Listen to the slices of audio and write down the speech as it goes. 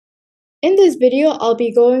In this video, I'll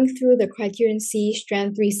be going through the Criterion C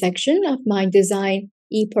Strand 3 section of my design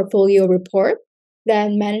ePortfolio report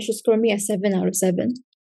that managed to score me a 7 out of 7.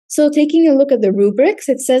 So taking a look at the rubrics,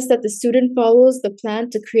 it says that the student follows the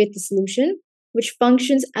plan to create the solution, which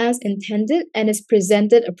functions as intended and is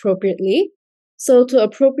presented appropriately. So to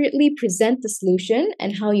appropriately present the solution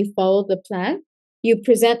and how you follow the plan, you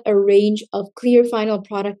present a range of clear final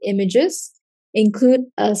product images, include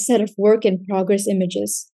a set of work in progress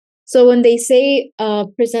images. So when they say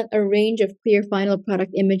present a range of clear final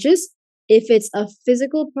product images, if it's a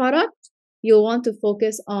physical product, you'll want to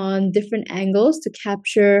focus on different angles to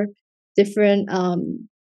capture different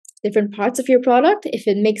different parts of your product if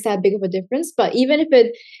it makes that big of a difference. But even if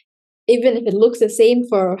it looks the same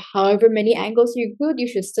for however many angles you include, you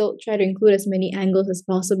should still try to include as many angles as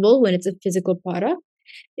possible when it's a physical product.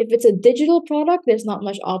 If it's a digital product, there's not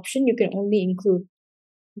much option. You can only include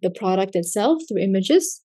the product itself through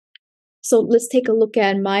images. So let's take a look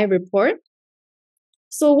at my report.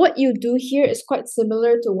 So what you do here is quite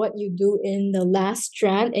similar to what you do in the last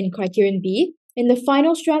strand in Criterion B. In the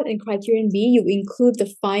final strand in Criterion B, you include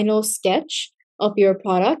the final sketch of your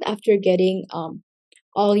product after getting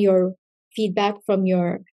all your feedback from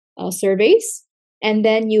your surveys. And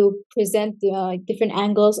then you present the different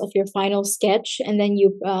angles of your final sketch, and then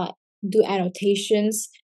you do annotations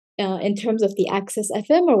in terms of the Access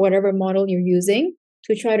FM or whatever model you're using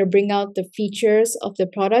to try to bring out the features of the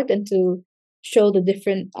product and to show the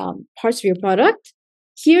different parts of your product.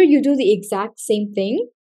 Here you do the exact same thing,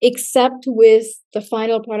 except with the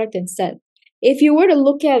final product instead. If you were to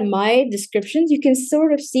look at my descriptions, you can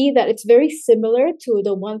sort of see that it's very similar to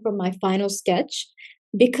the one from my final sketch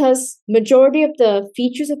because majority of the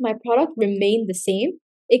features of my product remain the same,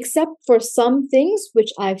 except for some things which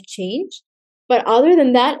I've changed. But other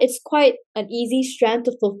than that, it's quite an easy strand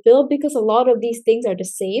to fulfill because a lot of these things are the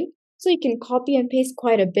same. So you can copy and paste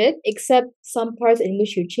quite a bit, except some parts in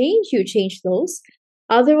which you change those.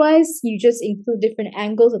 Otherwise, you just include different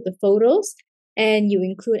angles of the photos and you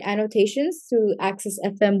include annotations to Access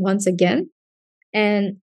FM once again.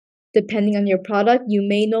 And depending on your product, you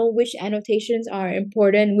may know which annotations are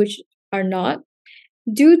important, which are not.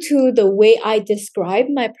 Due to the way I describe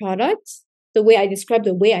my products, the way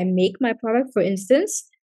I make my product, for instance,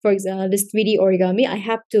 for example, this 3D origami, I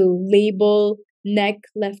have to label neck,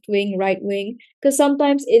 left wing, right wing, because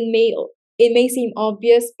sometimes it may seem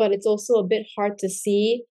obvious, but it's also a bit hard to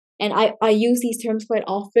see. And I use these terms quite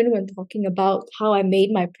often when talking about how I made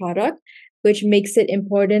my product, which makes it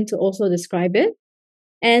important to also describe it.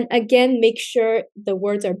 And again, make sure the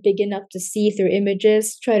words are big enough to see through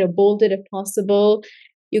images. Try to bold it if possible.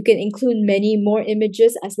 You can include many more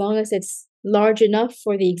images as long as it's large enough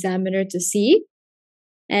for the examiner to see.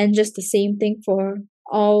 And just the same thing for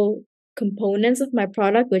all components of my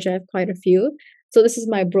product, which I have quite a few. So this is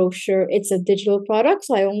my brochure. It's a digital product,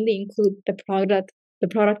 so I only include the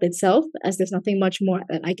product itself, as there's nothing much more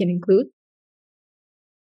that I can include.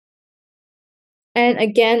 And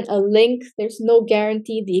again, a link, there's no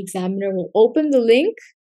guarantee the examiner will open the link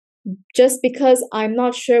just because I'm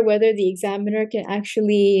not sure whether the examiner can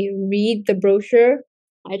actually read the brochure.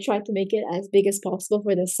 I tried to make it as big as possible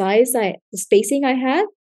for the spacing I had.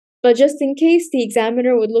 But just in case the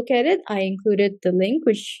examiner would look at it, I included the link,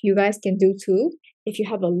 which you guys can do too if you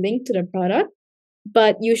have a link to the product.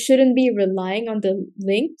 But you shouldn't be relying on the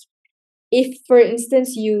link. If, for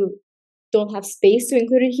instance, you don't have space to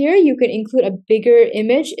include it here, you can include a bigger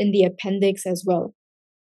image in the appendix as well.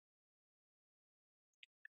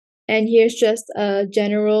 And here's just a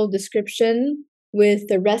general description with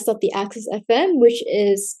the rest of the Access FM, which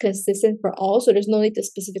is consistent for all. So there's no need to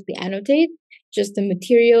specifically annotate, just the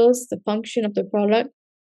materials, the function of the product,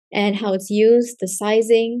 and how it's used, the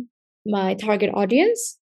sizing, my target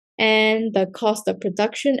audience, and the cost of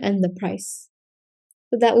production and the price.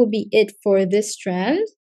 So that will be it for this strand.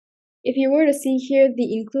 If you were to see here,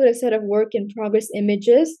 the include a set of work in progress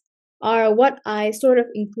images are what I sort of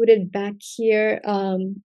included back here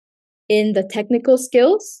in the technical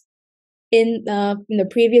skills in the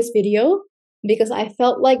previous video, because I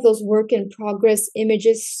felt like those work in progress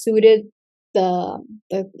images suited the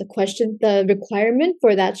requirement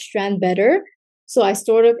for that strand better. So I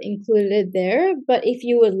sort of included it there. But if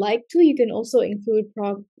you would like to, you can also include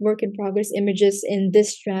work in progress images in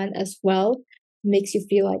this strand as well. It makes you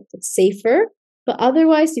feel like it's safer. But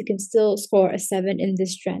otherwise, you can still score a 7 in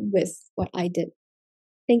this strand with what I did.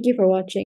 Thank you for watching.